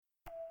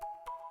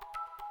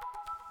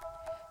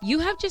You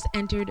have just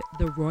entered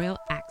the Royal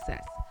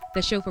Access,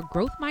 the show for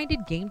growth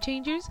minded game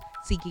changers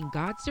seeking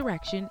God's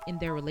direction in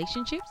their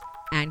relationships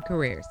and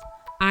careers.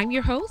 I'm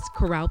your host,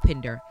 Corral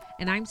Pinder,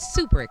 and I'm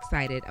super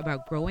excited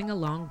about growing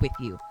along with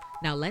you.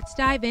 Now let's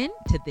dive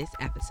into this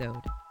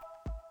episode.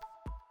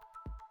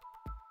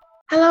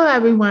 Hello,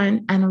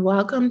 everyone, and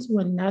welcome to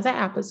another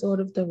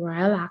episode of the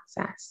Royal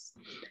Access.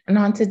 And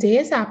on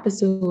today's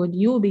episode,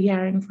 you will be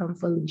hearing from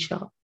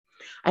Felicia.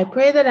 I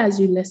pray that as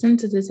you listen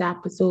to this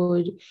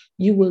episode,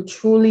 you will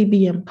truly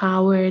be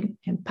empowered,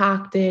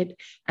 impacted,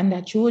 and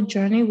that you will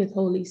journey with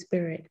Holy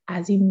Spirit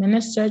as He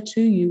ministers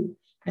to you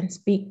and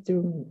speak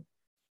through me.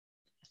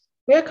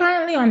 We're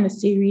currently on the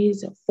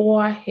series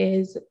For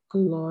His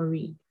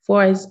Glory.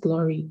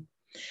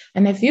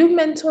 And if you've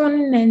been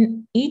tuning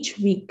in each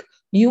week,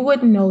 you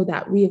would know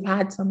that we've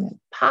had some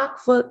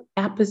impactful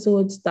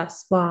episodes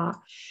thus far.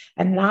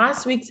 And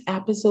last week's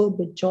episode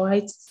with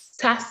Joy's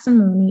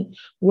testimony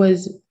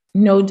was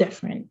no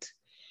different.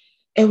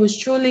 It was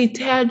truly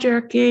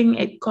tear-jerking.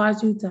 It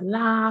caused you to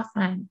laugh.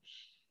 And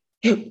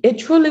it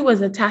truly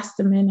was a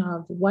testament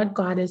of what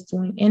God is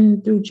doing in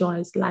and through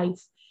Joy's life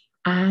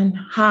and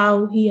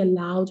how He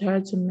allowed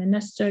her to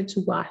minister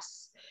to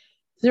us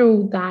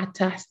through that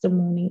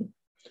testimony.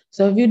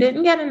 So if you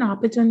didn't get an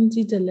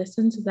opportunity to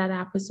listen to that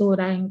episode,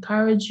 I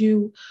encourage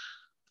you,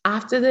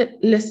 after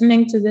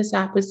listening to this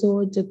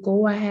episode, to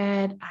go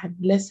ahead and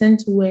listen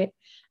to it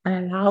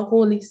and allow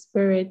Holy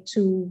Spirit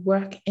to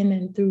work in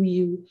and through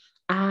you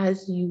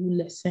as you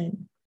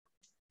listen.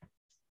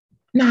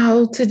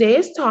 Now,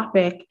 today's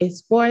topic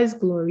is for His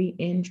glory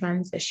in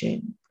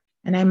transition.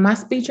 And I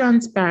must be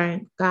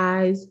transparent,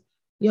 guys.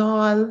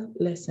 Y'all,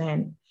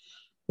 listen.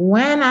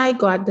 When I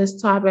got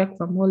this topic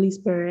from Holy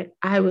Spirit,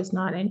 I was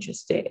not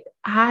interested.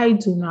 I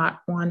do not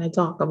want to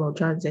talk about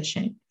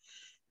transition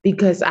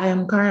because I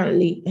am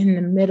currently in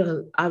the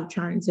middle of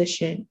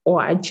transition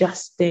or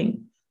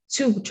adjusting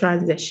to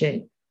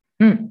transition.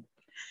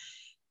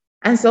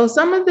 And so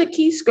some of the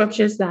key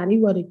scriptures that He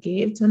would have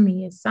gave to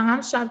me is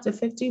Psalms chapter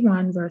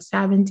 51, verse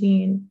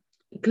 17,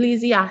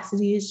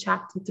 Ecclesiastes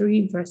chapter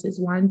 3, verses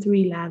 1 through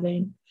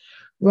 11,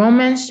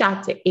 Romans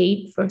chapter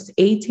 8, verse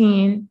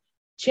 18,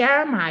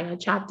 Jeremiah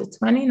chapter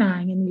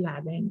 29 and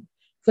 11,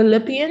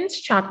 Philippians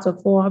chapter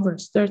 4,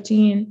 verse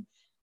 13,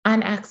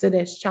 and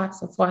Exodus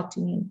chapter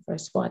 14,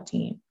 verse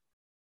 14.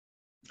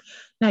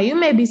 Now you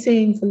may be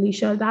saying,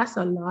 Felicia, that's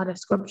a lot of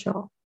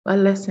scripture. But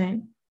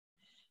listen,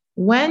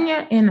 when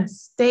you're in a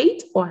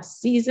state or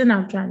season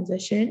of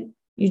transition,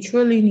 you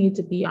truly need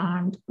to be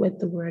armed with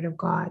the Word of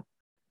God.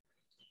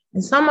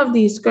 And some of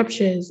these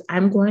scriptures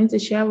I'm going to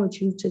share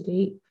with you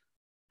today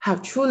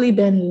have truly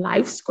been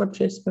life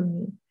scriptures for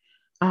me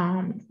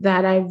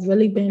that I've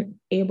really been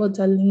able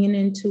to lean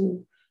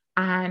into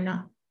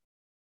and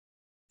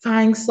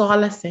find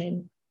solace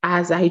in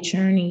as I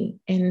journey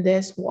in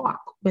this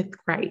walk with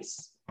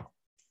Christ.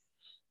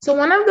 So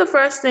one of the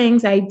first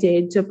things I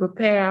did to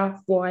prepare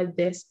for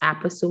this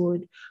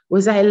episode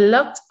was I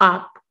looked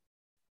up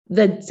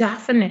the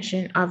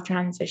definition of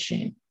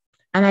transition.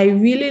 And I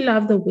really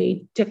love the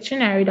way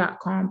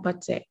dictionary.com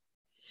puts it.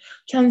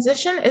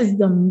 Transition is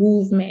the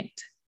movement,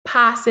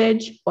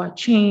 passage, or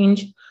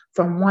change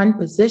from one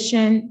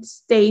position,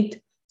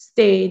 state,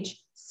 stage,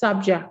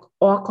 subject,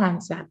 or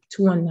concept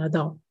to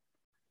another.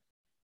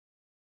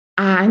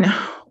 And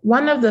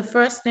one of the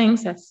first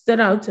things that stood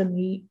out to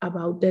me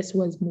about this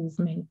was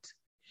movement.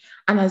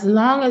 And as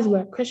long as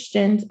we're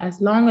Christians,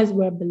 as long as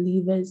we're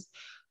believers,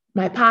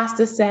 my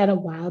pastor said a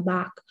while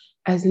back,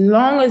 as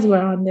long as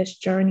we're on this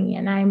journey,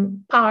 and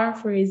I'm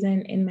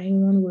paraphrasing in my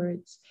own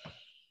words,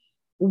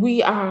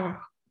 we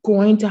are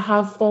going to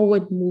have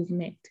forward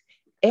movement.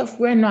 If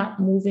we're not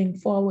moving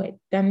forward,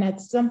 then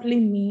that simply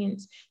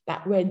means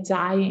that we're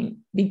dying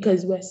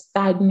because we're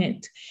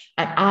stagnant.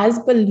 And as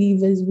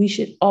believers, we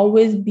should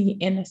always be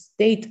in a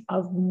state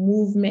of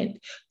movement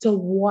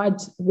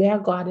towards where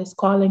God is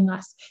calling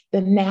us,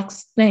 the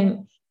next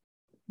thing,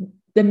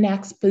 the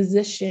next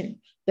position,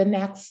 the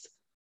next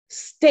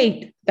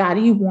state that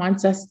He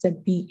wants us to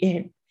be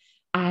in.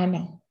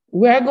 And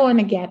we're going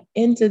to get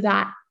into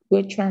that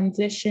with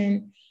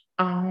transition.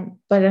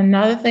 But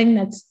another thing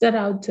that stood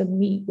out to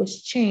me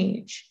was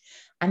change.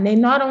 And they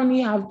not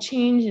only have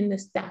change in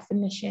this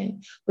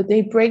definition, but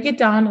they break it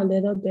down a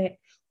little bit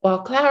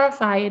or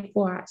clarify it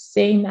for us,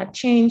 saying that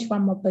change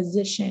from a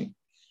position.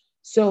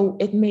 So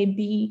it may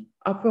be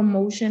a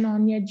promotion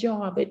on your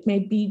job. It may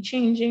be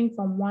changing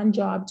from one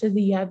job to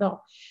the other.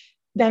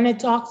 Then it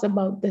talks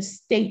about the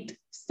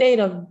state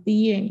of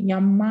being,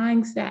 your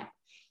mindset,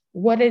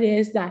 what it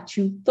is that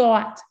you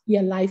thought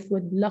your life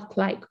would look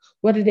like,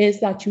 what it is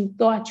that you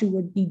thought you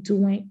would be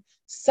doing.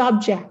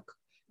 Subject,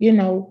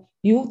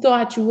 you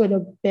thought you would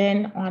have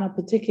been on a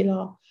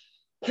particular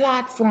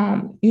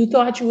platform. You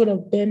thought you would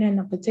have been in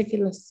a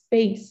particular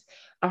space,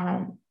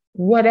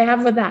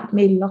 whatever that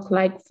may look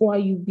like for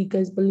you,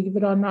 because believe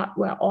it or not,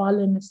 we're all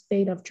in a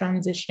state of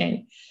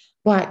transition.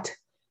 But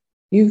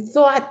you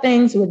thought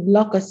things would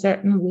look a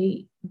certain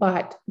way,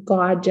 but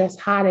God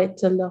just had it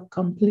to look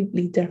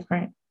completely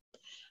different.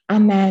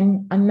 And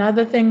then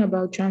another thing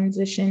about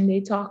transition, they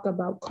talk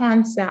about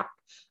concept.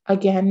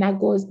 Again,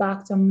 that goes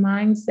back to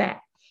mindset,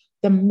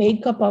 the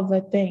makeup of a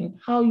thing,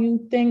 how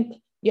you think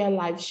your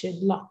life should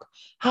look,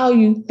 how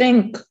you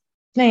think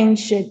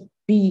things should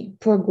be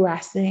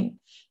progressing.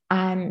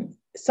 And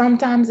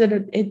sometimes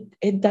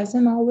it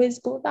doesn't always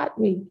go that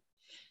way.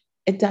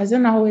 It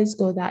doesn't always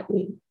go that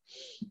way.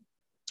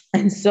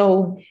 And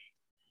so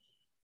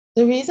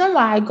the reason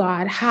why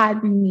God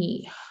had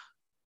me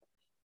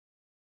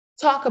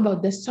talk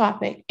about this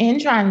topic in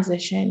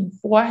transition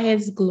for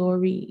his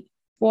glory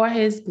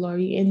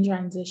in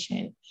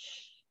transition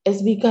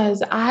is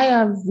because I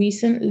have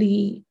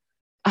recently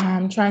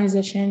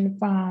transitioned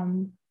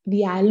from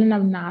the island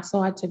of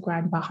Nassau to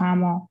Grand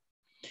Bahama.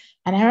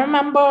 And I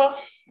remember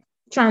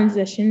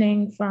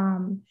transitioning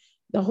from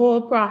the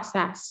whole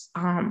process.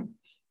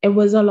 It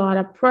was a lot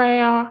of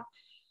prayer.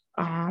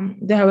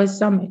 There was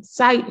some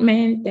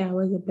excitement. There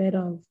was a bit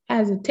of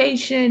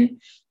hesitation.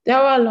 There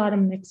were a lot of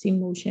mixed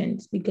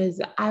emotions because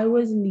I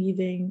was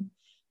leaving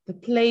the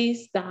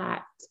place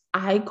that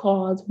I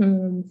called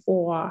home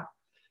for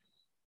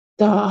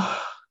the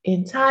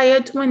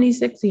entire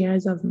 26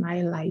 years of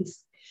my life,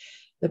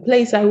 the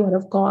place I would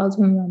have called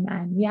home.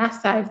 And yes,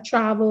 I've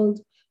traveled,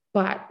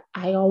 but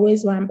I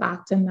always went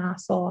back to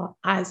Nassau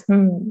as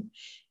home.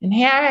 And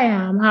here I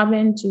am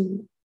having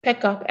to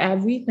pick up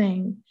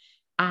everything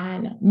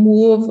and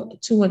move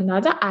to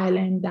another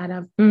island that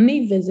I've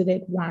only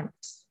visited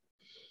once.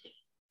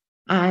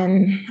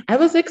 And I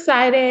was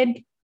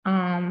excited.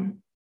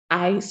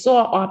 I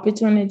saw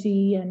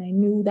opportunity and I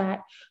knew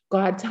that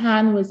God's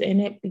hand was in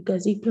it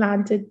because he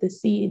planted the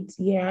seeds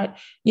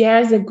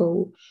years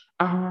ago.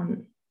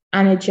 And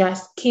it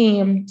just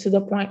came to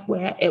the point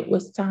where it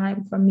was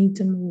time for me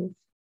to move.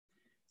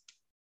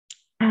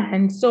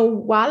 And so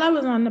while I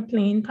was on the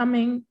plane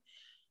coming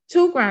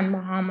to Grand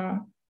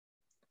Bahama,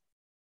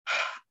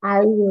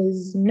 I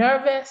was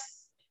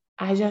nervous.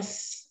 I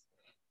just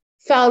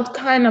felt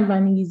kind of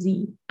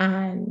uneasy.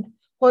 And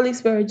Holy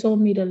Spirit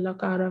told me to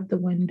look out of the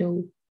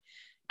window.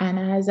 And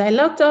as I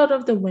looked out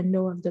of the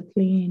window of the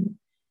plane,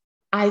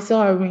 I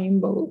saw a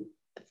rainbow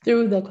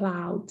through the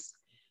clouds.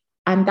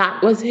 And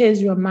that was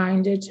his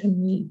reminder to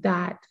me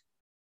that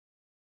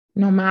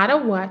no matter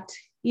what,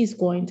 he's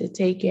going to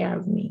take care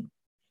of me.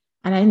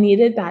 And I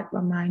needed that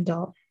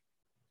reminder.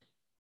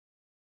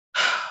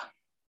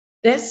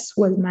 This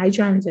was my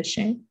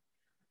transition.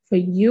 For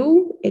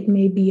you, it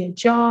may be a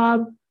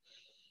job.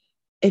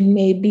 It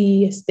may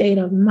be a state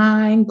of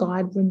mind,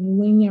 God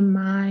renewing your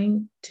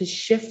mind to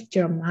shift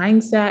your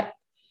mindset.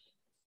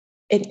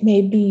 It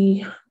may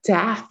be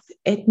death.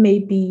 It may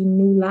be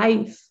new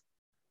life.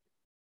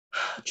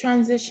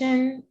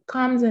 Transition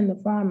comes in the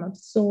form of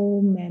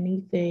so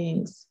many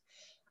things.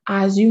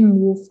 As you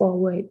move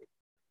forward,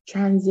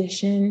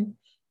 transition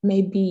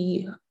may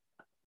be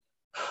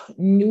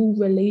new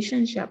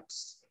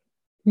relationships,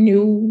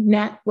 new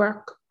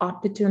network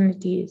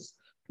opportunities,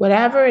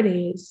 whatever it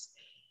is.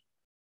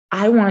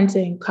 I want to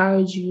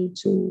encourage you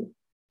to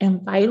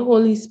invite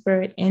Holy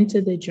Spirit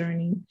into the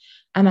journey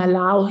and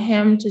allow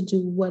him to do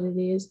what it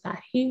is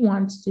that he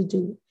wants to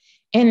do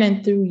in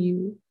and through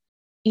you,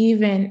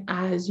 even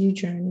as you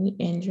journey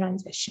in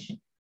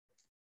transition.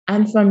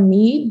 And for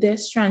me,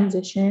 this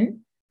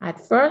transition,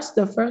 at first,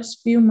 the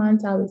first few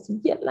months, I was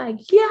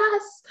like,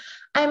 yes,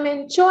 I'm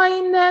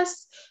enjoying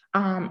this.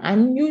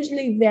 I'm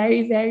usually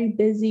very, very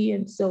busy.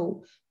 And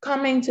so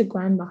coming to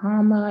Grand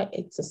Bahama,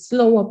 it's a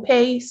slower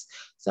pace.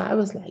 So I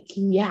was like,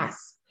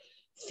 yes,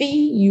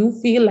 you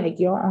feel like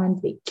you're on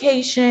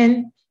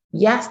vacation.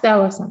 Yes, there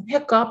were some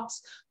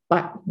hiccups,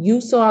 but you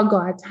saw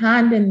God's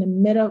hand in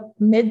the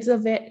midst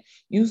of it.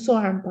 You saw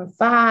him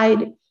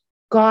provide.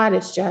 God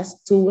is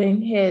just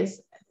doing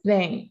his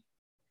thing.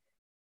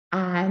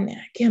 And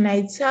can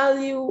I tell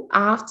you,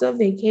 after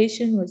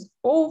vacation was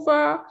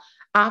over,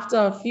 after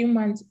a few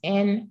months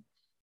in,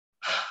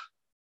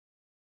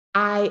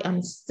 I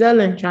am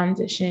still in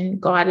transition.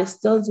 God is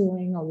still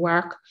doing a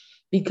work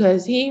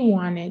because he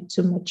wanted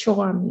to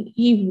mature me.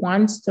 He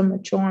wants to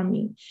mature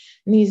me.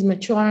 And he's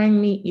maturing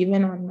me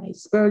even on my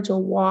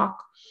spiritual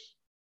walk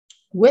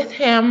with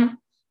him,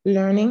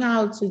 learning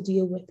how to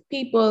deal with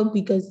people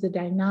because the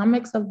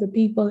dynamics of the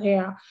people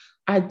here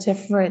are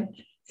different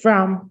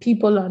from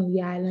people on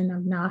the island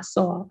of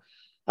Nassau.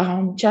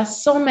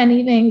 Just so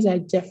many things are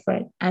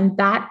different. And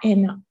that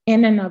in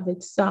and of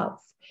itself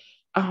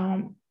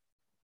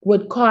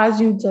would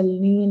cause you to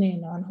lean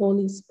in on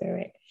Holy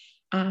Spirit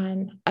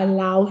and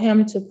allow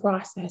him to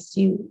process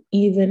you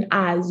even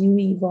as you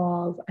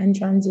evolve and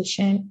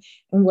transition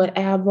in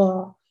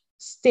whatever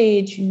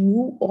stage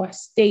you or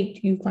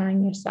state you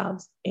find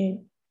yourselves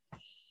in.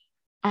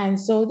 And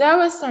so there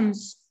were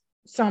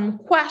some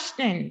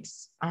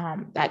questions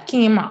that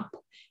came up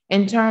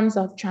in terms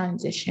of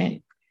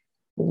transition.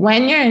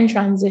 When you're in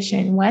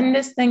transition, when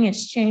this thing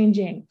is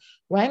changing,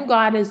 when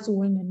God is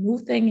doing a new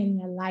thing in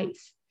your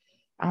life,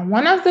 and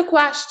one of the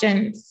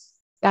questions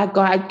that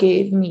God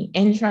gave me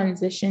in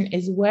transition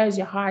is, where's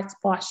your heart's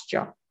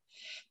posture?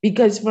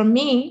 Because for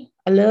me,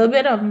 a little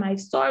bit of my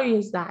story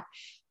is that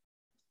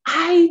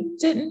I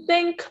didn't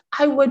think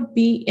I would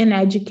be in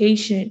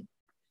education.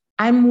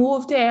 I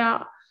moved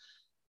here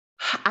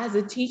as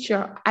a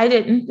teacher. I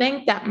didn't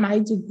think that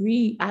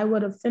I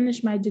would have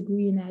finished my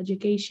degree in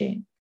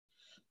education.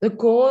 The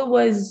goal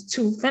was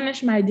to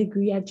finish my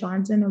degree at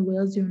Johnson and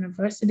Wales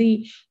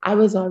University. I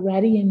was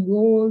already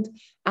enrolled.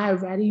 I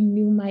already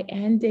knew my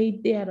end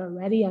date. They had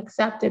already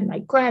accepted my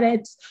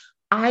credits.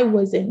 I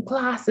was in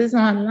classes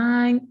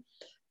online.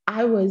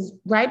 I was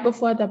right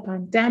before the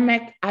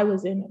pandemic. I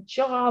was in a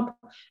job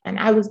and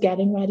I was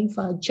getting ready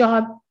for a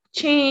job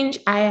change.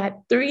 I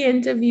had 3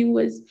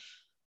 interviews.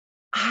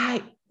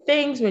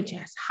 Things were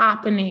just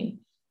happening.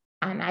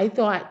 And I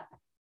thought,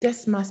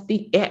 this must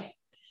be it.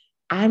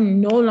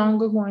 I'm no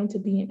longer going to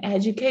be in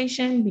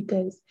education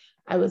because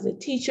I was a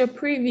teacher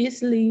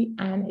previously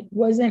and it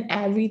wasn't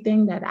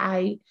everything that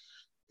I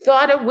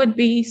thought it would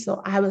be.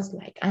 So I was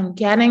like, I'm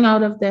getting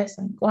out of this.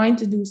 I'm going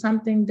to do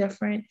something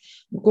different,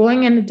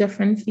 going in a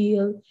different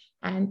field.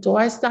 And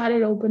doors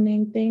started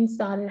opening, things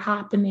started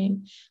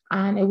happening.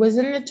 And it was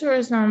in the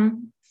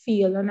tourism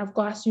field. And of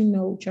course,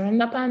 during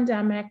the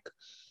pandemic,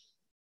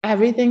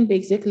 everything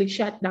basically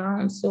shut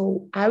down.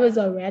 So I was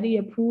already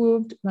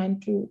approved,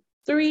 went through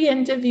 3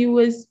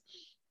 interviews.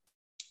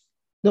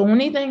 The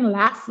only thing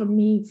left for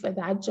me for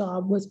that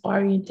job was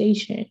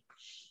orientation.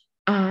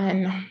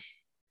 And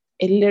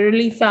it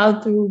literally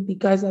fell through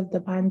because of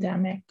the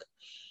pandemic.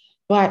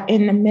 But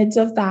in the midst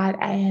of that,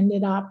 I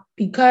ended up,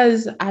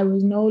 because I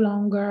was no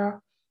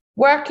longer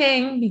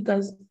working,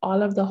 because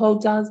all of the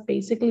hotels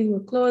basically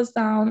were closed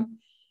down,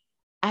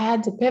 I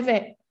had to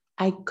pivot.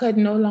 I could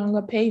no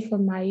longer pay for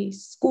my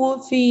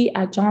school fee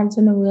at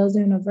Johnson and Wales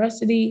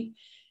University,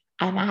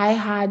 and I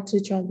had to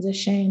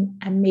transition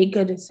and make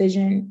a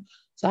decision.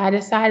 So I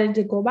decided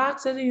to go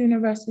back to the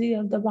University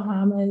of the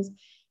Bahamas,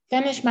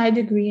 finish my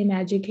degree in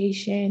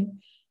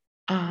education,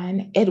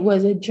 and it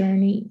was a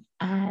journey.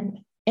 And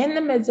in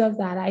the midst of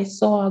that, I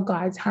saw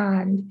God's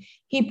hand.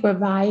 He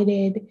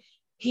provided,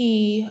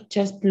 He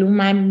just blew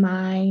my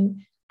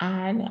mind.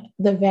 And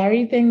the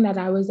very thing that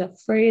I was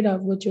afraid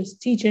of, which was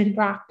teaching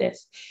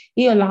practice,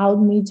 He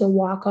allowed me to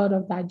walk out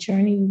of that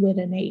journey with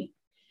an 8.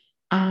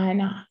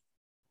 And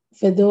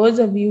for those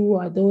of you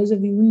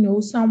who know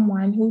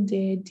someone who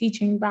did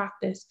teaching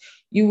practice,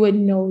 you would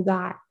know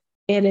that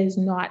it is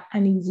not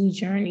an easy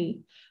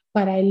journey.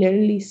 But I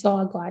literally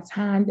saw God's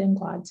hand and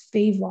God's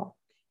favor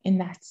in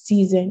that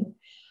season.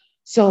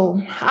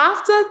 So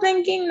after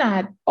thinking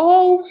that,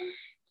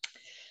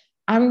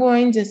 I'm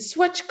going to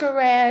switch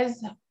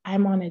careers,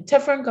 I'm on a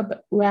different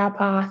career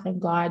path,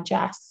 and God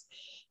just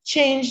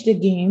changed the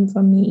game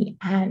for me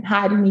and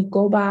had me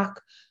go back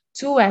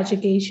to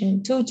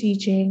education, to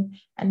teaching.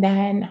 And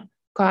then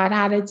God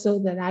had it so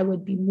that I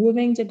would be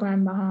moving to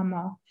Grand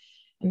Bahama.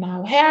 And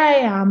now here I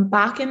am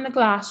back in the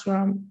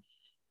classroom,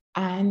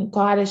 and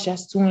God is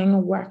just doing a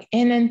work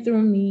in and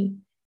through me,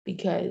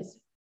 because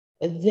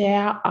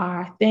there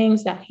are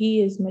things that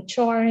He is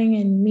maturing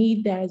in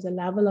me. There is a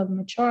level of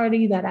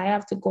maturity that I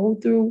have to go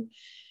through.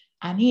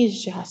 And He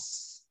is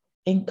just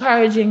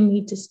encouraging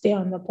me to stay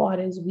on the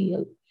potter's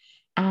wheel.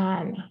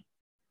 And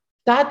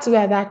that's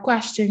where that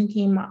question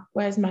came up.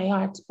 Where's my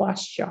heart's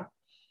posture?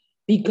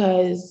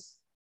 Because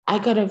I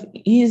could have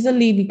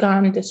easily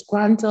become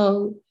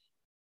disgruntled,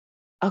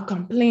 a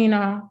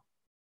complainer.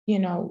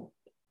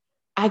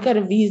 I could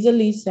have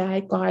easily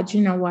said, God,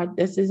 you know what,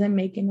 this isn't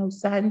making no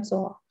sense.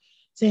 Or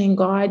saying,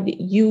 God,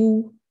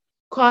 you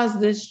caused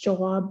this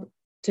job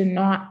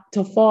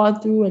to fall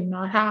through and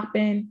not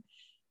happen.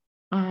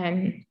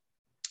 And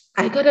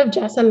I could have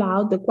just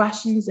allowed the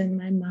questions in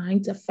my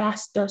mind to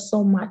fester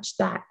so much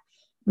that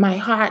my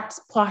heart's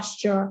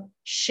posture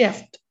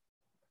shift.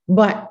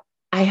 But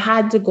I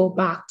had to go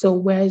back to,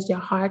 where's your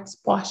heart's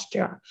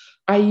posture?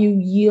 Are you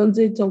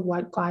yielded to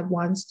what God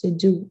wants to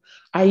do?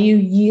 Are you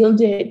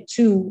yielded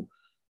to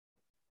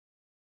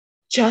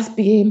just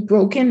being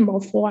broken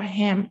before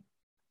Him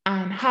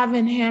and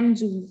having Him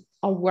do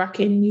a work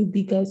in you,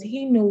 because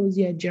He knows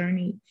your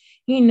journey.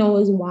 He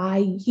knows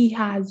why He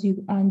has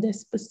you on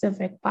this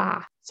specific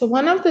path. So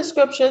one of the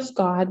scriptures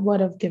God would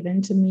have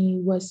given to me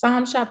was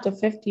Psalm chapter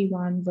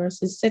 51,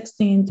 verses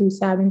 16 through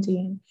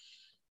 17.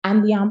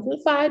 And the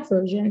Amplified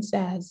Version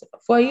says,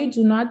 "For you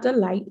do not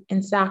delight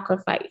in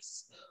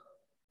sacrifice,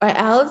 or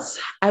else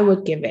I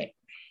would give it.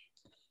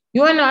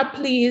 You are not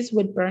pleased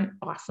with burnt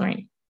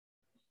offering.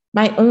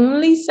 My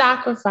only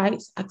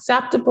sacrifice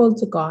acceptable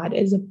to God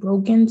is a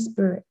broken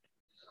spirit,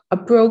 a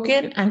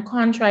broken and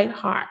contrite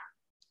heart,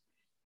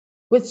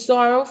 with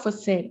sorrow for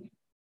sin.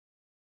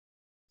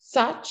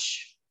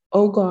 Such,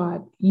 O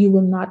God, you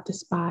will not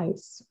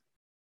despise."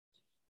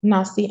 And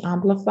that's the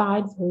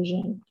Amplified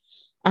Version.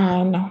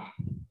 And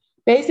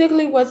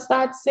basically what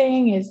that's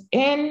saying is,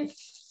 in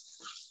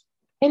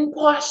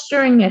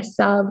posturing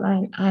yourself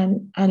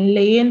and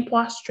laying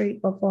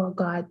prostrate before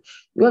God,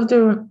 you have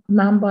to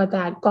remember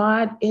that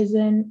God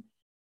isn't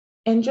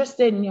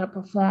interested in your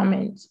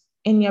performance,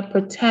 in your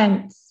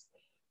pretense.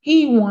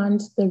 He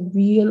wants the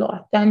real,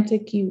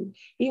 authentic you.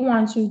 He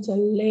wants you to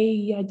lay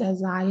your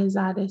desires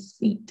at his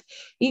feet.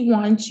 He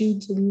wants you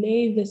to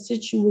lay the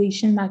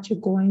situation that you're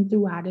going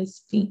through at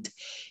his feet.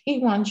 He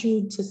wants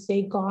you to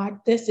say, God,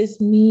 this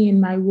is me in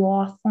my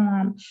raw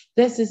form.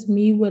 This is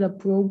me with a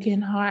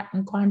broken heart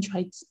and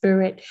contrite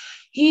spirit.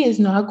 He is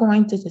not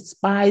going to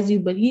despise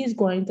you, but he is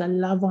going to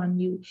love on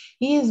you.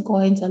 He is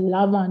going to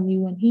love on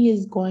you, and he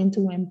is going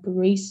to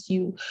embrace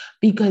you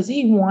because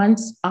he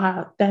wants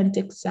our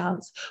authentic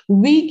selves.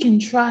 We can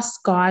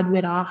trust God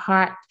with our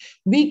heart.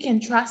 We can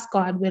trust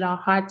God with our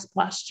heart's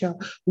posture.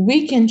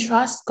 We can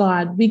trust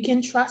God. We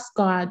can trust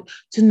God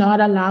to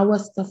not allow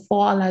us to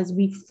fall as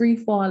we free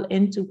fall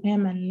into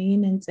him and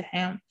lean into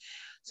him.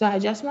 So I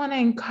just want to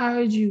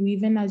encourage you,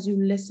 even as you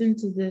listen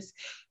to this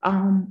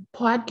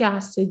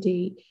podcast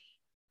today,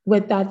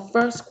 with that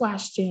first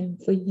question,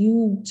 for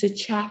you to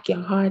check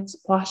your heart's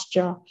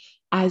posture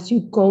as you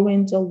go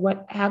into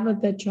whatever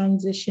the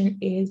transition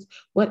is,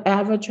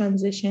 whatever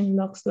transition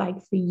looks like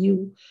for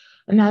you.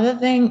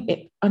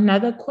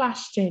 Another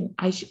question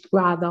I should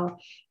rather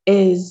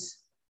is,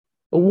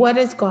 what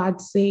is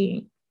God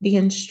saying? The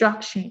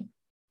instruction.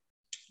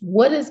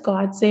 What is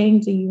God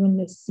saying to you in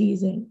this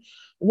season?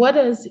 What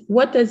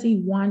does he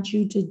want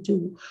you to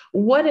do?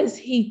 What is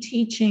he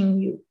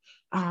teaching you?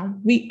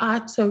 We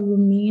are to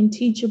remain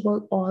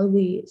teachable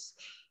always,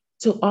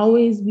 to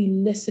always be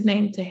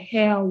listening to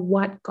hear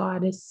what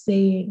God is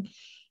saying,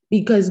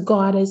 because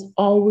God is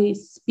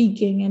always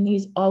speaking and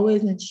he's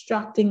always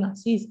instructing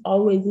us. He's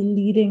always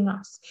leading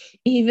us,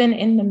 even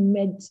in the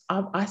midst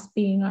of us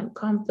being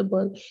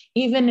uncomfortable,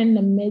 even in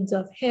the midst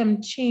of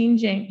him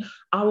changing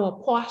our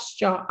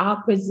posture,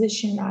 our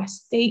position, our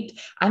state,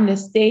 and the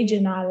stage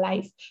in our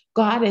life.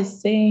 God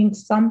is saying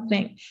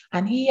something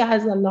and he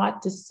has a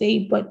lot to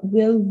say, but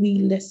will we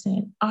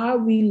listen? Are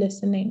we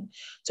listening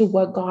to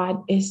what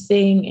God is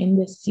saying in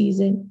this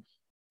season?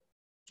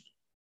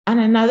 And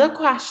another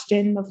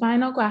question, the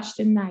final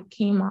question that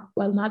came up,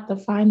 well, not the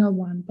final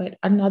one, but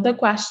another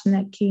question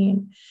that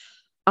came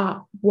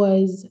up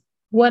was,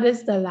 what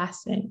is the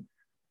lesson?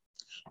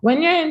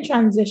 When you're in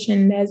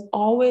transition, there's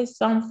always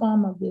some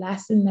form of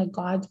lesson that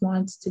God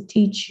wants to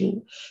teach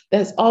you.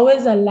 There's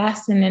always a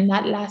lesson, and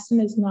that lesson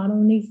is not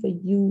only for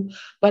you,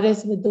 but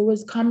it's for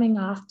those coming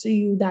after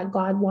you that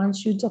God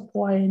wants you to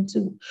pour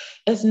into.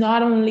 It's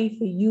not only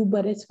for you,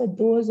 but it's for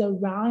those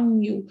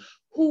around you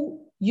who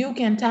you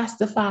can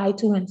testify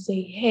to and say,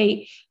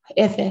 hey,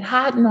 if it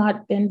had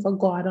not been for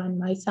God on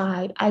my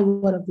side, I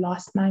would have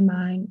lost my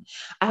mind.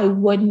 I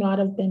would not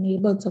have been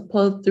able to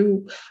pull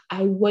through.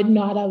 I would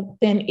not have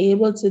been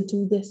able to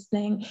do this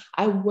thing.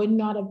 I would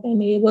not have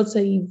been able to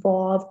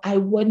evolve. I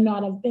would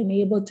not have been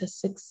able to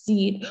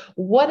succeed.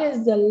 What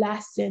is the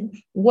lesson?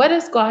 What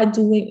is God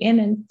doing in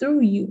and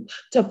through you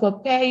to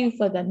prepare you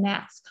for the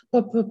next,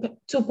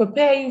 to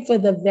prepare you for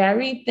the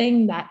very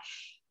thing that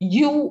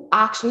you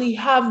actually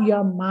have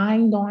your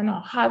mind on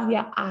or have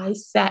your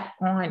eyes set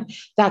on,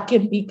 that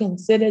can be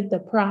considered the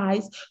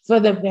prize for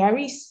the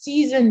very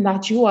season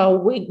that you are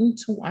waiting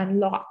to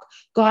unlock?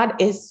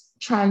 God is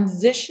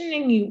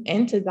transitioning you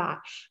into that.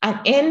 And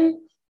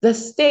in the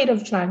state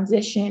of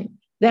transition,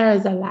 there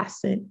is a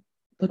lesson.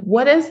 But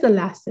what is the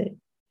lesson?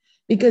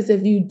 Because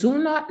if you do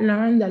not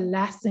learn the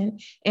lesson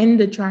in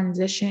the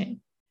transition,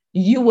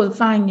 you will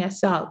find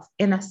yourself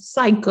in a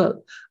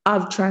cycle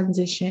of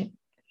transition.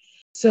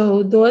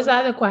 So those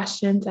are the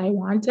questions I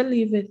want to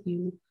leave with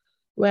you.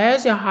 Where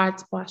is your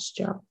heart's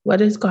posture?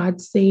 What is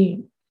God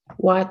saying?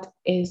 What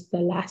is the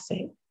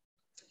lesson?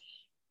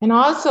 And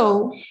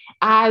also,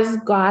 as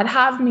God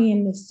have me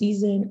in the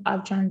season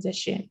of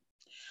transition,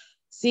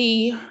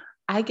 see,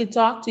 I could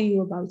talk to you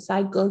about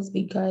cycles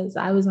because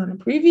I was on a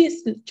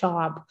previous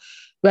job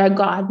where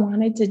God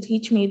wanted to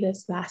teach me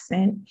this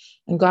lesson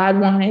and God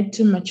wanted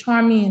to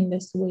mature me in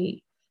this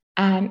way.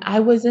 And I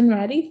wasn't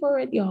ready for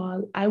it,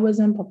 y'all. I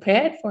wasn't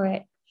prepared for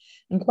it.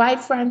 And quite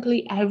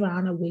frankly, I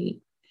ran away.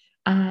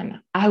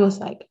 And I was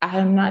like,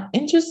 I'm not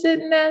interested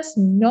in this.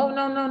 No,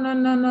 no, no, no,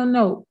 no, no,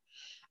 no.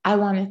 I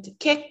wanted to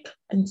kick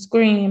and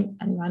scream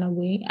and run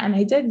away. And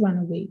I did run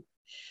away.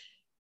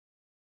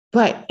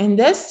 But in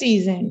this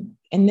season,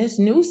 in this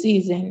new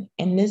season,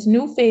 in this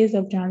new phase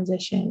of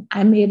transition,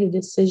 I made a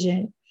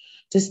decision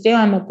to stay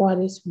on the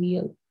potter's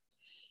wheel.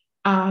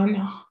 And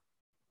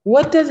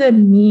what does it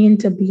mean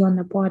to be on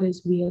the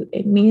potter's wheel?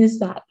 It means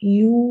that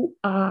you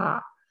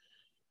are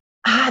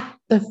at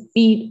the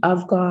feet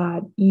of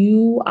God.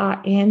 You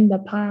are in the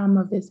palm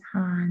of his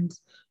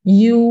hands.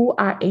 You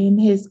are in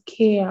his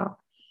care,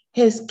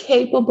 his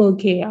capable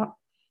care.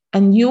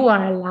 And you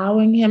are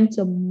allowing him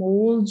to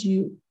mold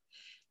you.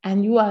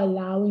 And you are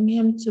allowing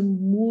him to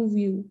move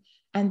you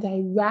and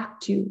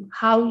direct you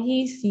how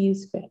he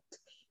sees fit.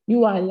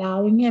 You are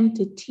allowing him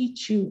to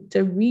teach you,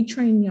 to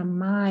retrain your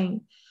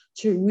mind,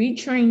 to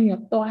retrain your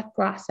thought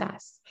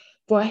process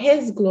for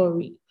his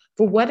glory,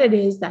 for what it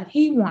is that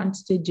he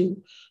wants to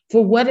do,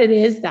 for what it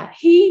is that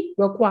he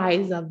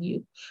requires of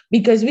you.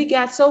 Because we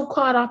get so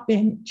caught up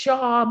in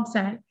jobs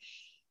and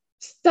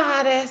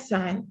status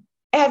and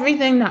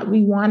everything that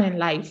we want in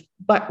life,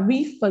 but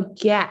we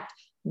forget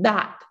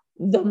that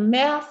the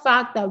mere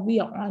fact that we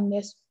are on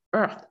this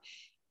earth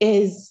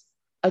is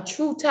a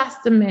true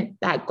testament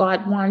that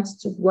God wants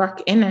to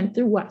work in and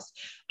through us,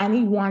 and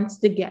he wants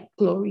to get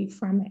glory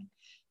from it.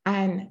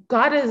 And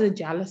God is a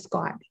jealous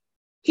God.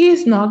 He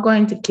is not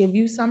going to give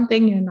you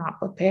something you're not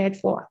prepared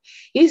for.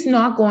 He's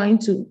not going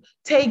to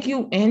take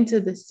you into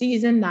the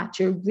season that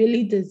you're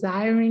really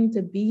desiring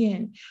to be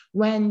in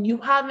when you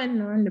haven't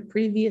learned the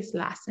previous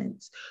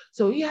lessons.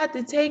 So he had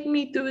to take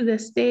me through the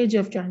stage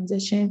of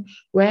transition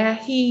where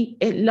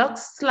it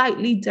looks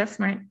slightly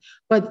different,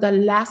 but the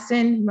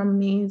lesson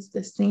remains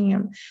the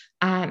same.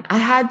 And I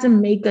had to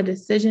make a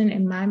decision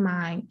in my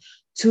mind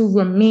to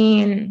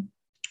remain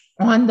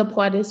on the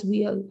potter's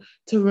wheel,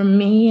 to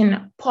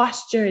remain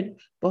postured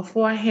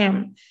before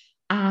him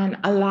and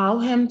allow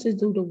him to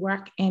do the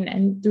work in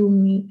and through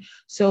me.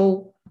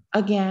 So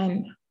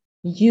again,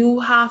 you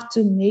have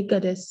to make a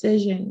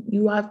decision.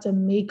 You have to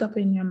make up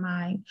in your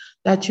mind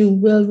that you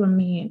will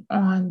remain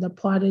on the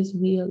potter's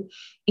wheel,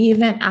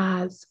 even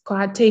as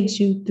God takes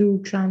you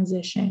through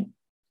transition.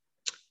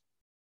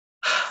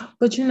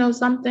 But you know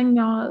something,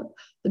 y'all?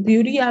 The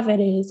beauty of it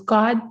is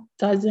God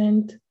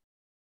doesn't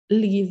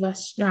leave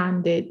us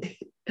stranded.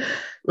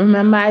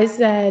 Remember, I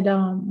said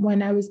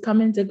when I was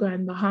coming to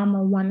Grand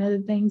Bahama, one of the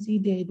things he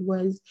did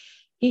was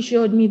he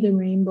showed me the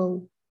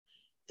rainbow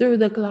through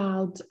the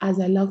clouds as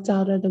I looked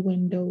out of the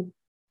window.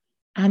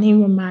 And he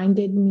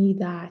reminded me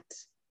that,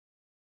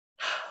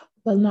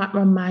 well, not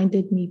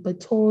reminded me, but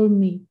told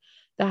me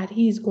that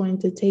he's going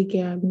to take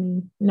care of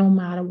me no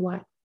matter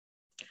what.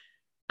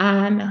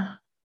 And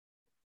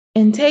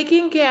in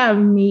taking care of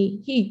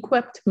me, he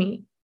equipped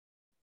me.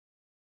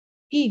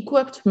 He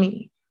equipped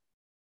me.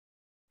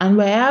 And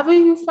wherever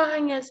you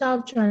find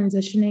yourself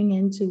transitioning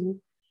into,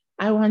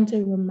 I want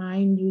to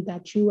remind you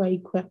that you are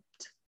equipped.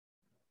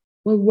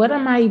 Well, what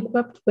am I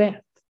equipped with?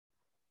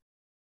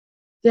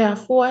 There are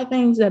 4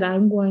 things that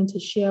I'm going to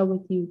share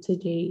with you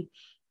today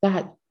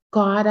that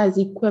God has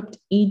equipped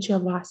each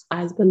of us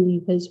as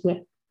believers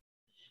with.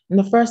 And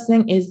the first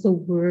thing is the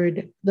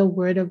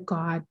word of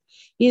God.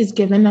 He has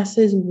given us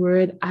his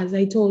word. As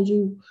I told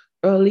you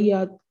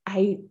earlier,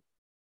 I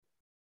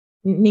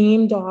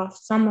named off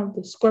some of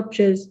the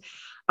scriptures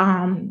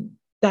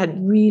that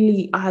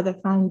really are the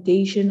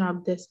foundation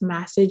of this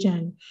message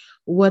and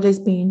what is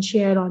being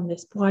shared on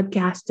this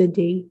podcast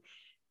today.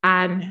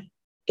 And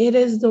it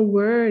is the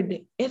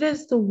word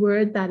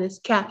that has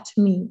kept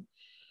me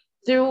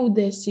through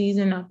this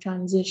season of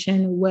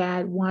transition where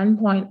at one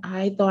point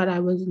I thought I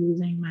was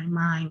losing my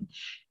mind.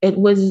 It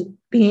was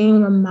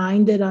being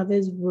reminded of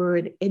his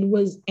word. It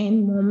was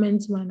in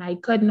moments when I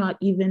could not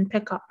even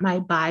pick up my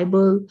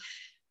Bible.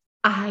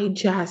 I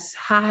just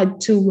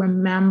had to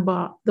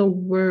remember the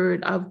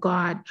word of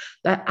God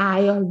that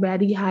I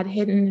already had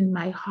hidden in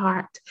my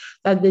heart,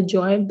 that the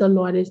joy of the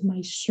Lord is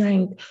my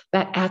strength,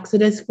 that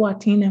Exodus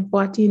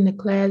 14:14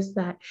 declares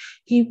that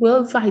he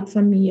will fight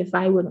for me if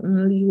I would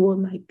only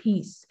hold my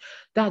peace,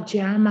 that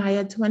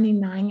Jeremiah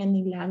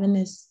 29:11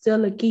 is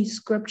still a key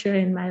scripture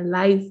in my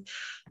life,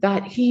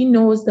 that he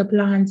knows the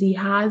plans he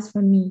has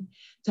for me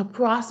to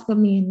prosper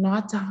me and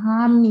not to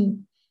harm me.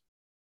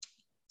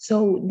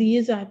 So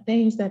these are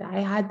things that I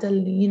had to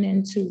lean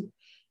into,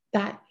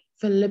 that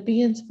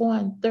Philippians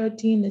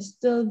 4:13 is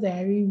still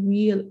very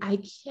real. I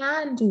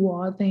can do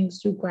all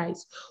things through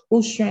Christ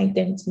who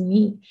strengthens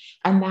me.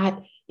 And that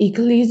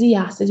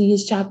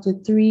Ecclesiastes chapter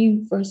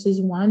 3,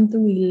 verses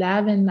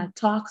 1-11, that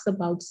talks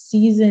about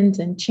seasons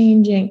and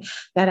changing,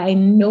 that I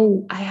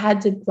know I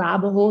had to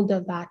grab a hold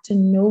of that to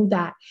know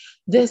that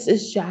this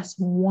is just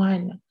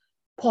one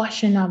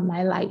portion of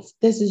my life.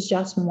 This is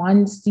just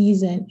one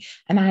season,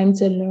 and I'm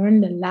to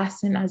learn the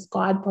lesson as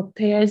God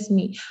prepares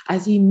me,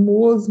 as he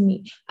molds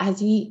me, as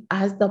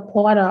the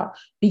potter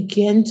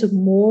begin to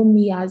mold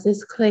me as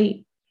his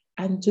clay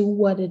and do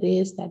what it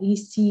is that he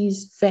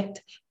sees fit,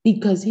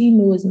 because he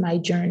knows my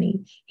journey.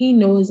 He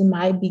knows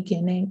my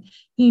beginning.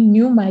 He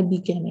knew my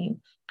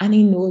beginning and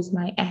he knows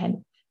my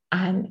end.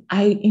 And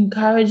I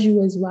encourage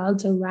you as well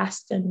to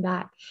rest in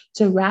that,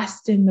 to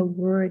rest in the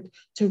word,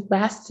 to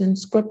rest in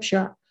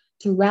scripture,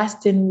 to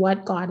rest in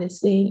what God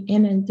is saying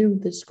in and through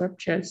the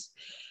scriptures.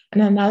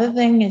 And another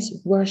thing is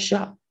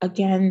worship.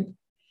 Again,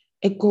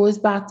 it goes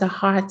back to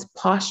heart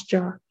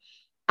posture.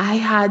 I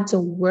had to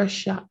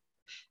worship.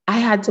 I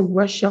had to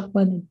worship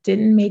when it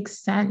didn't make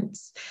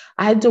sense.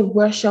 I had to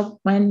worship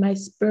when my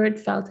spirit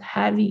felt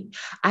heavy.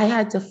 I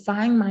had to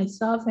find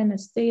myself in a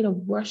state of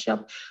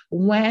worship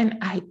when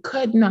I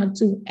could not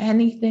do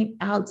anything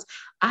else.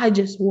 I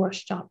just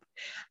worship.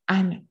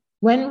 And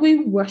when we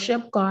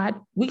worship God,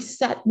 we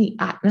set the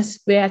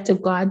atmosphere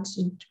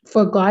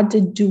for God to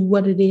do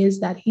what it is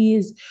that he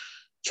is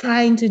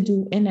trying to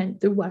do in and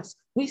through us.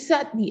 We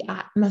set the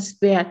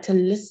atmosphere to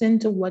listen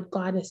to what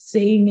God is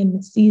saying in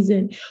the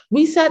season.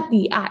 We set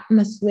the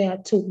atmosphere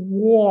to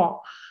war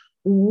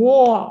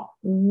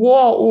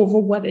over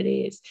what it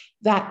is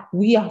that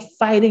we are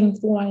fighting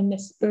for in the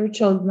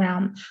spiritual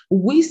realm.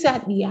 We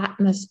set the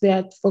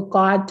atmosphere for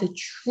God to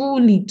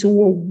truly do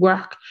a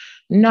work,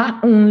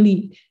 not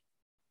only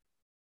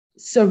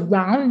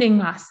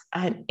surrounding us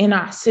and in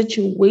our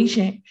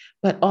situation,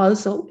 but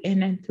also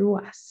in and through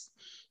us.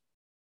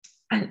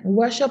 And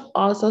worship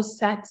also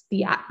sets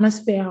the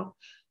atmosphere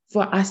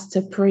for us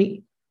to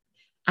pray.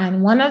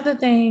 And one of the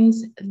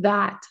things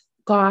that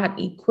God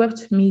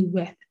equipped me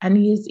with, and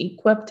He has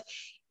equipped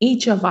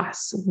each of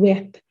us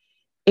with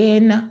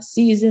in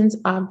seasons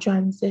of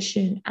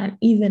transition, and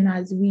even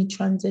as we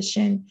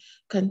transition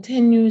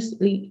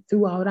continuously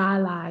throughout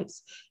our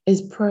lives,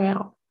 is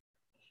prayer.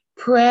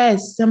 Prayer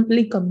is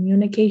simply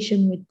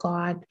communication with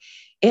God.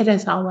 It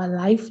is our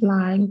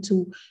lifeline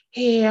to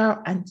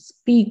hear and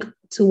speak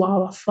to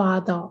our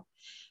Father.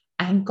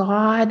 And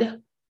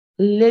God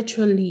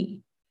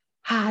literally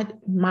had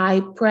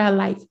my prayer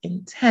life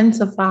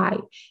intensify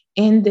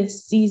in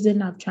this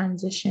season of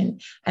transition.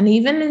 And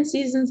even in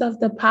seasons of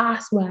the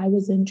past where I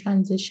was in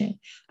transition,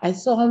 I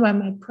saw where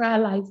my prayer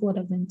life would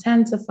have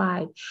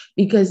intensified,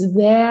 because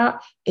there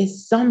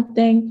is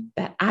something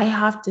that I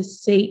have to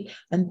say,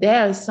 and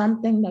there is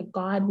something that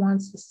God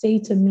wants to say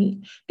to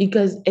me,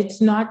 because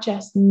it's not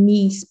just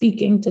me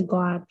speaking to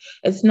God,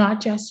 it's not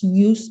just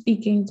you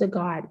speaking to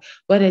God,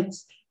 but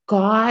it's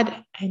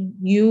God and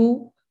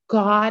you,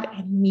 God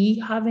and me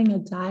having a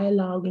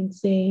dialogue and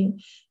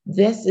saying,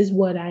 this is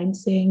what I'm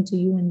saying to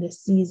you in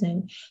this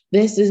season.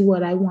 This is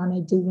what I want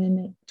to do in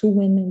it, to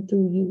win and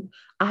through you.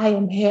 I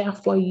am here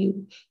for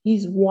you.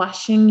 He's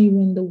washing you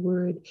in the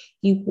word.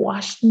 He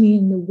washed me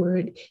in the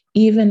word,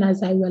 even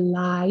as I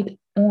relied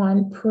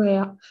on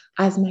prayer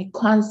as my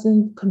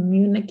constant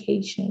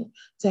communication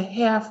to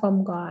hear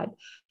from God,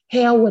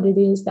 hear what it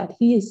is that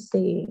He is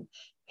saying,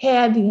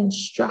 hear the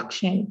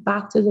instruction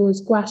back to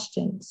those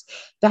questions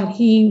that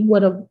He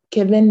would have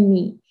given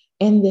me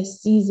in this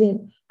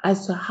season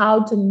as to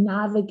how to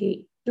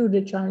navigate through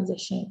the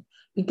transition.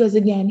 Because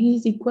again,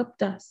 He's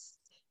equipped us.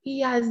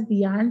 He has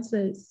the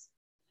answers.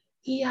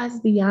 He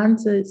has the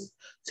answers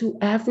to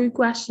every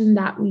question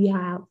that we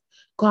have.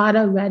 God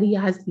already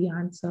has the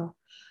answer.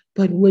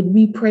 But would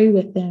we pray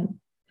with Him?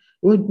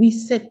 Would we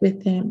sit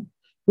with Him?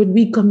 Would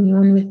we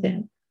commune with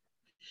Him?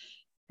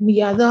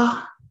 The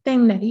other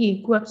thing that He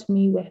equipped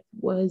me with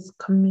was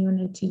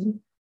community.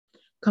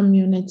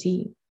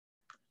 Community.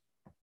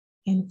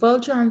 In full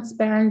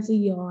transparency,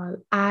 y'all,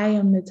 I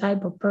am the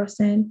type of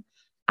person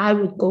I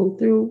would go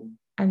through,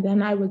 and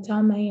then I would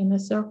tell my inner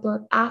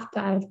circle after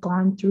I've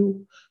gone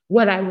through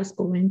what I was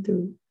going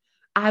through.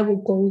 I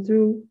would go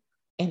through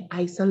in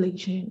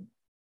isolation.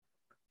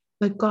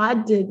 But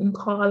God didn't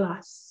call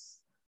us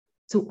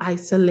to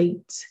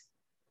isolate.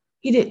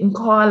 He didn't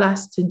call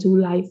us to do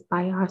life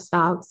by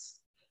ourselves.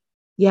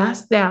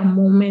 Yes, there are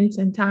moments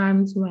and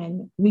times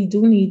when we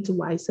do need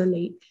to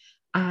isolate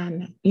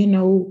and,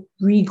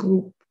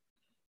 regroup.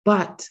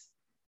 But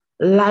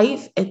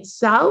life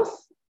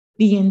itself,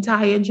 the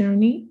entire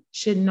journey,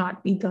 should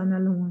not be done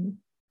alone.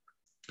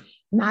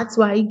 And that's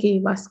why He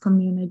gave us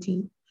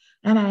community.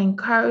 And I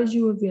encourage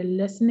you, if you're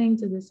listening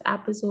to this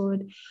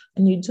episode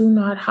and you do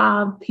not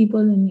have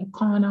people in your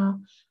corner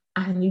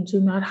and you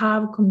do not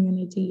have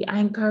community, I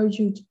encourage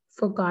you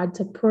for God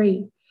to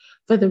pray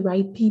for the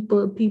right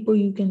people, people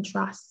you can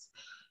trust,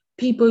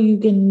 people you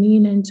can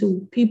lean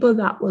into, people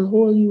that will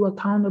hold you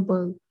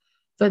accountable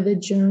for the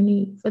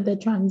journey, for the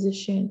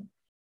transition.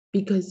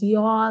 Because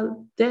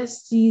y'all,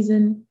 this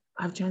season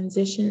of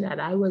transition that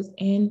I was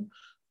in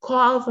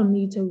called for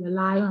me to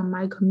rely on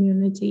my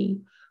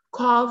community,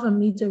 called for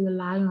me to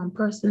rely on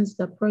persons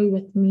to pray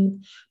with me.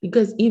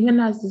 Because even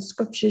as the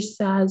scripture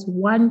says,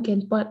 one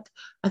can put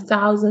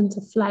 1,000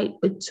 to flight,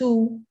 but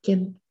two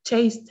can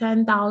chase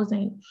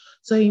 10,000.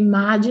 So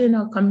imagine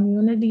a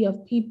community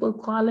of people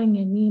calling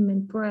your name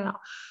in prayer.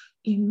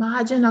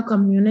 Imagine a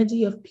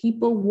community of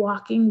people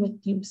walking with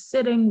you,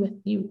 sitting with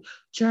you,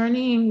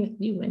 journeying with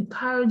you,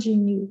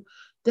 encouraging you.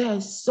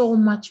 There's so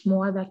much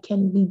more that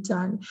can be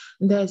done.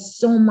 There's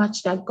so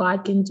much that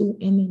God can do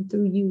in and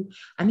through you.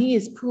 And He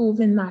has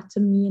proven that to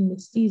me in the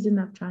season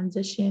of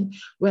transition,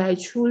 where I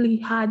truly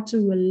had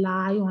to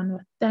rely on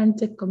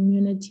authentic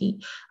community.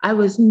 I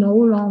was no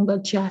longer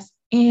just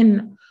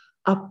in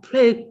a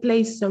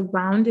place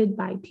surrounded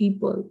by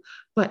people,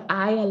 but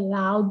I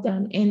allowed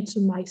them into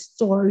my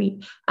story.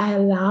 I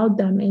allowed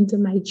them into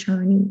my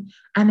journey.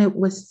 And it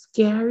was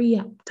scary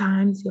at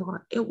times, y'all.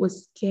 It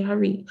was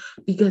scary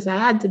because I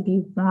had to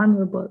be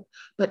vulnerable.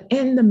 But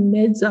in the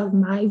midst of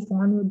my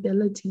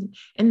vulnerability,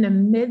 in the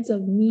midst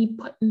of me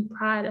putting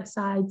pride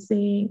aside,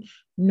 saying,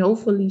 no,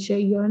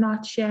 Felicia, you're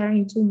not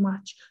sharing too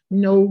much.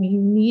 No, you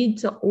need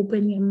to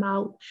open your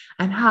mouth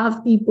and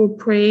have people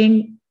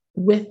praying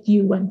with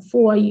you and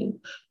for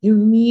you. You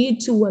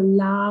need to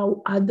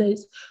allow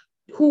others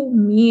who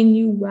mean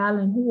you well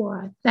and who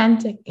are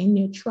authentic in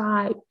your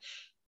tribe.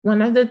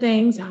 One of the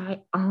things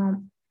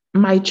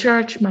my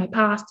church, my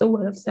pastor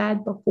would have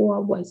said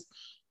before was,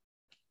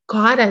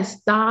 God has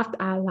staffed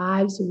our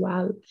lives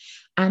well.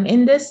 And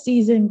in this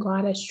season,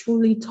 God has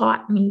truly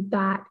taught me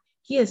that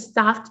He has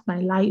staffed my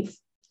life.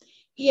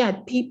 He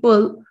had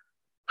people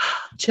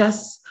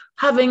just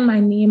having my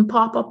name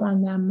pop up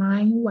on their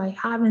mind who I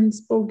haven't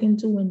spoken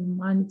to in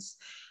months.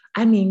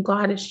 I mean,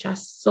 God is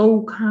just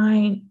so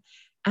kind.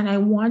 And I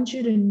want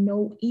you to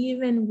know,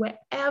 even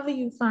wherever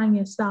you find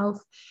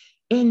yourself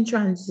in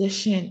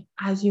transition,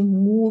 as you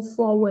move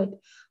forward,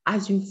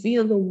 as you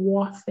feel the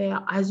warfare,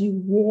 as you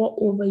war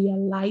over your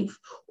life,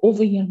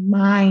 over your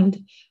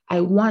mind, I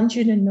want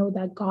you to know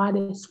that God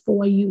is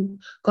for you,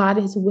 God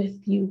is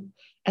with you,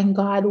 and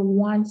God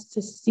wants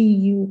to see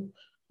you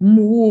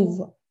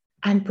move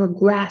and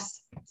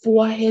progress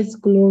for his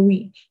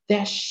glory.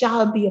 There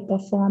shall be a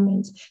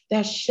performance.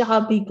 There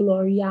shall be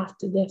glory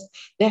after this.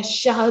 There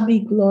shall be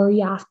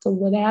glory after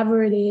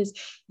whatever it is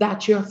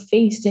that you're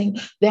facing.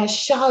 There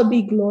shall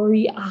be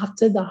glory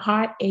after the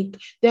heartache.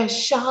 There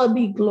shall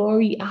be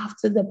glory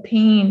after the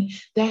pain.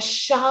 There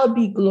shall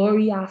be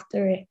glory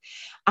after it.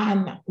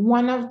 And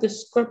one of the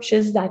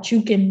scriptures that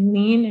you can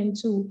lean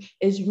into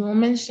is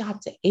Romans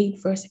chapter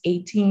 8, verse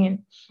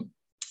 18.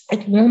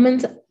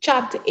 Romans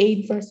chapter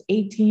 8, verse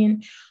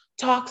 18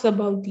 talks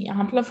about, the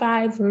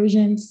Amplified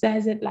version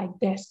says it like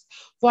this: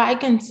 for I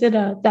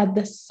consider that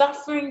the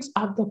sufferings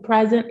of the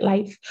present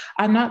life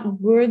are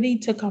not worthy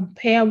to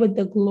compare with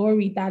the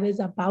glory that is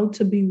about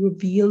to be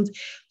revealed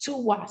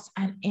to us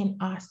and in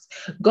us.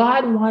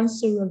 God wants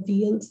to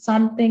reveal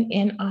something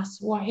in us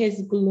for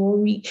his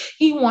glory.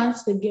 He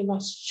wants to give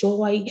us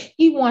joy.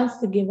 He wants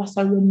to give us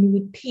a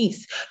renewed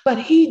peace, but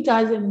he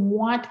doesn't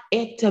want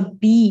it to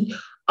be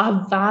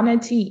of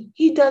vanity.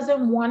 He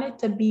doesn't want it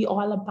to be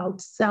all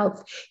about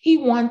self. He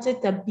wants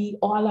it to be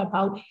all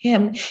about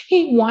him.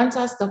 He wants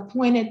us to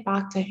point it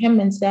back to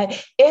him and say,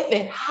 if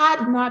it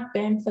had not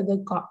been for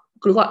the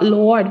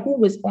Lord who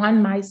was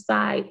on my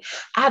side,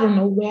 I don't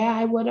know where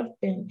I would have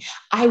been.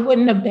 I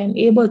wouldn't have been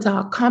able to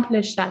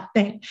accomplish that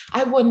thing.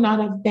 I would not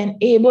have been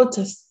able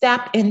to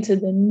step into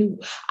the new.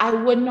 I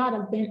would not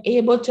have been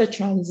able to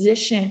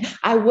transition.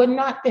 I would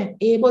not have been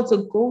able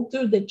to go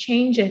through the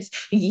changes.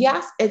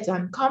 Yes, it's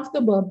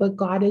uncomfortable, but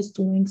God is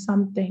doing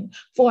something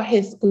for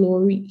his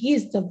glory.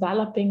 He's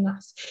developing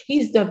us.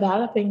 He's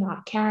developing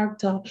our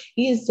character.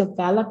 He's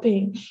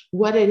developing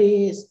what it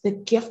is, the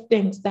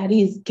giftings that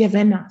he's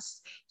given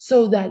us,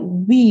 so that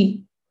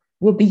we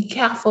will be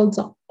careful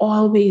to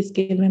always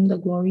give him the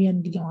glory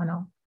and the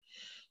honor.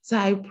 So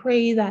I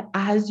pray that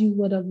as you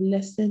would have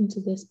listened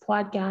to this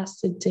podcast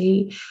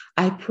today,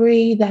 I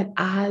pray that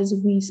as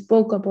we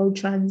spoke about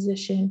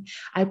transition,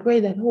 I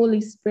pray that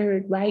Holy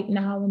Spirit right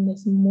now in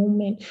this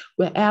moment,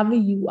 wherever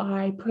you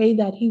are, I pray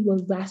that he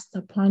will rest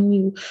upon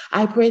you.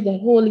 I pray that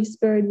Holy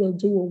Spirit will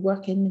do a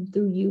work in and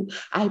through you.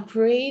 I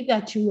pray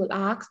that you will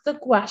ask the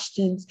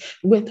questions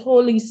with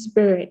Holy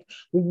Spirit.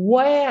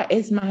 Where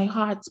is my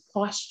heart's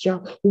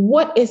posture?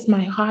 What is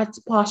my heart's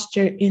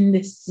posture in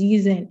this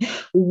season?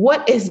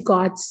 What is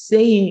God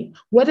saying?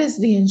 What is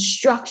the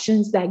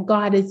instructions that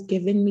God has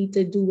given me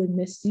to do in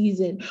this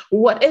season?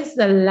 What is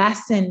the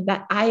lesson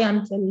that I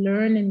am to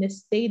learn in this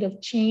state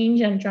of change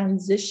and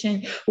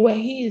transition where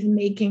he is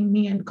making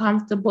me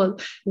uncomfortable?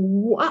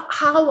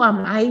 How am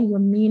I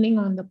remaining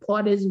on the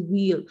potter's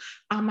wheel?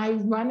 Am I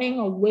running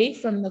away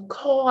from the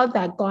call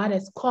that God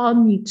has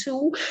called me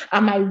to?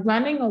 Am I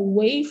running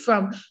away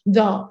from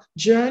the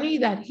journey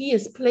that he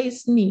has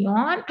placed me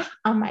on?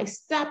 Am I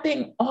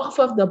stepping off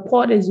of the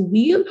potter's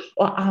wheel,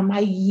 or am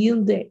I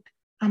yielded?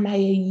 Am I a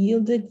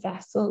yielded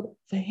vessel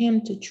for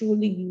him to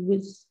truly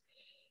use?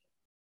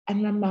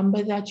 And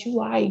remember that you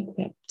are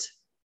equipped,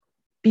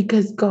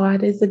 because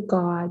God is a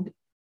God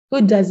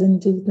who doesn't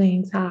do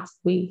things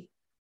halfway.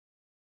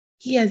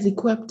 He has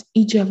equipped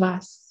each of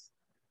us,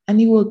 and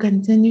he will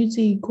continue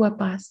to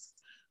equip us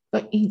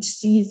for each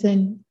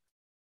season,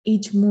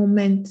 each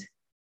moment,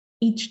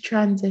 each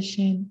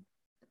transition.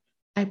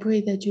 I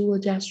pray that you will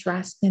just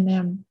rest in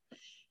him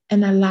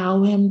and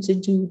allow him to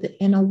do the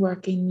inner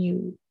work in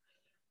you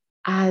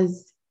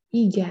as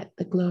he gets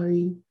the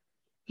glory.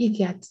 He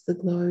gets the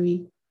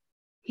glory.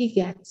 He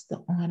gets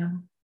the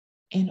honor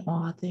in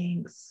all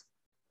things.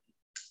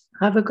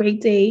 Have a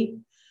great day.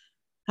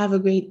 Have a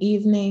great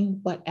evening,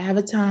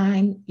 whatever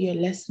time you're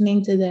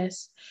listening to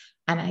this.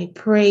 And I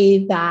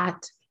pray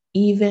that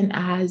even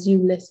as you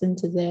listen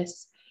to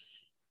this,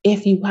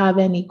 if you have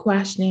any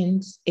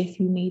questions, if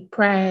you need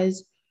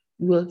prayers,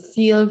 you will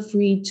feel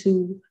free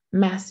to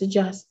message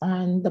us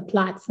on the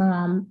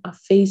platform of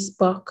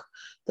Facebook,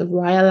 the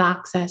Royal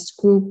Access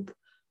Group.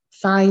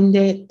 Find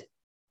it,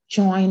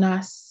 join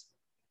us,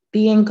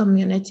 be in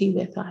community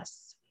with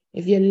us.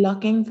 If you're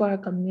looking for a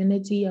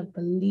community of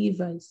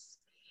believers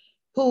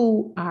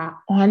who are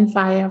on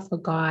fire for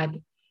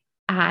God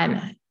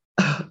and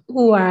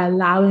who are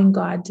allowing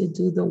God to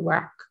do the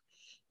work,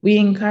 we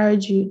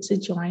encourage you to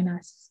join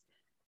us.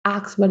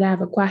 Ask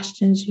whatever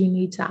questions you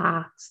need to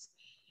ask.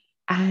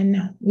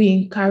 And we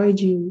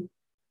encourage you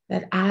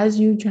that as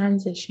you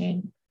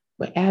transition,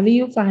 wherever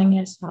you find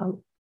yourself,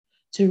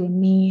 to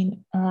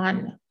remain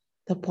on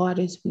the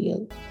potter's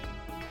wheel.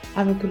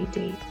 Have a great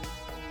day.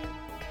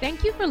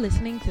 Thank you for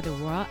listening to the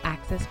Royal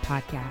Access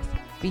Podcast.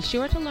 Be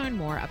sure to learn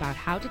more about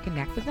how to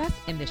connect with us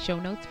in the show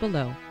notes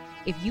below.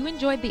 If you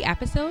enjoyed the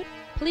episode,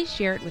 please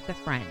share it with a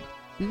friend.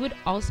 We would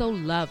also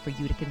love for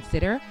you to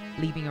consider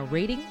leaving a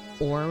rating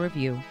or a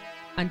review.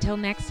 Until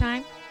next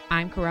time,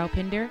 I'm Corel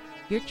Pinder,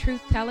 your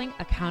truth-telling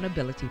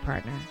accountability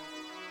partner.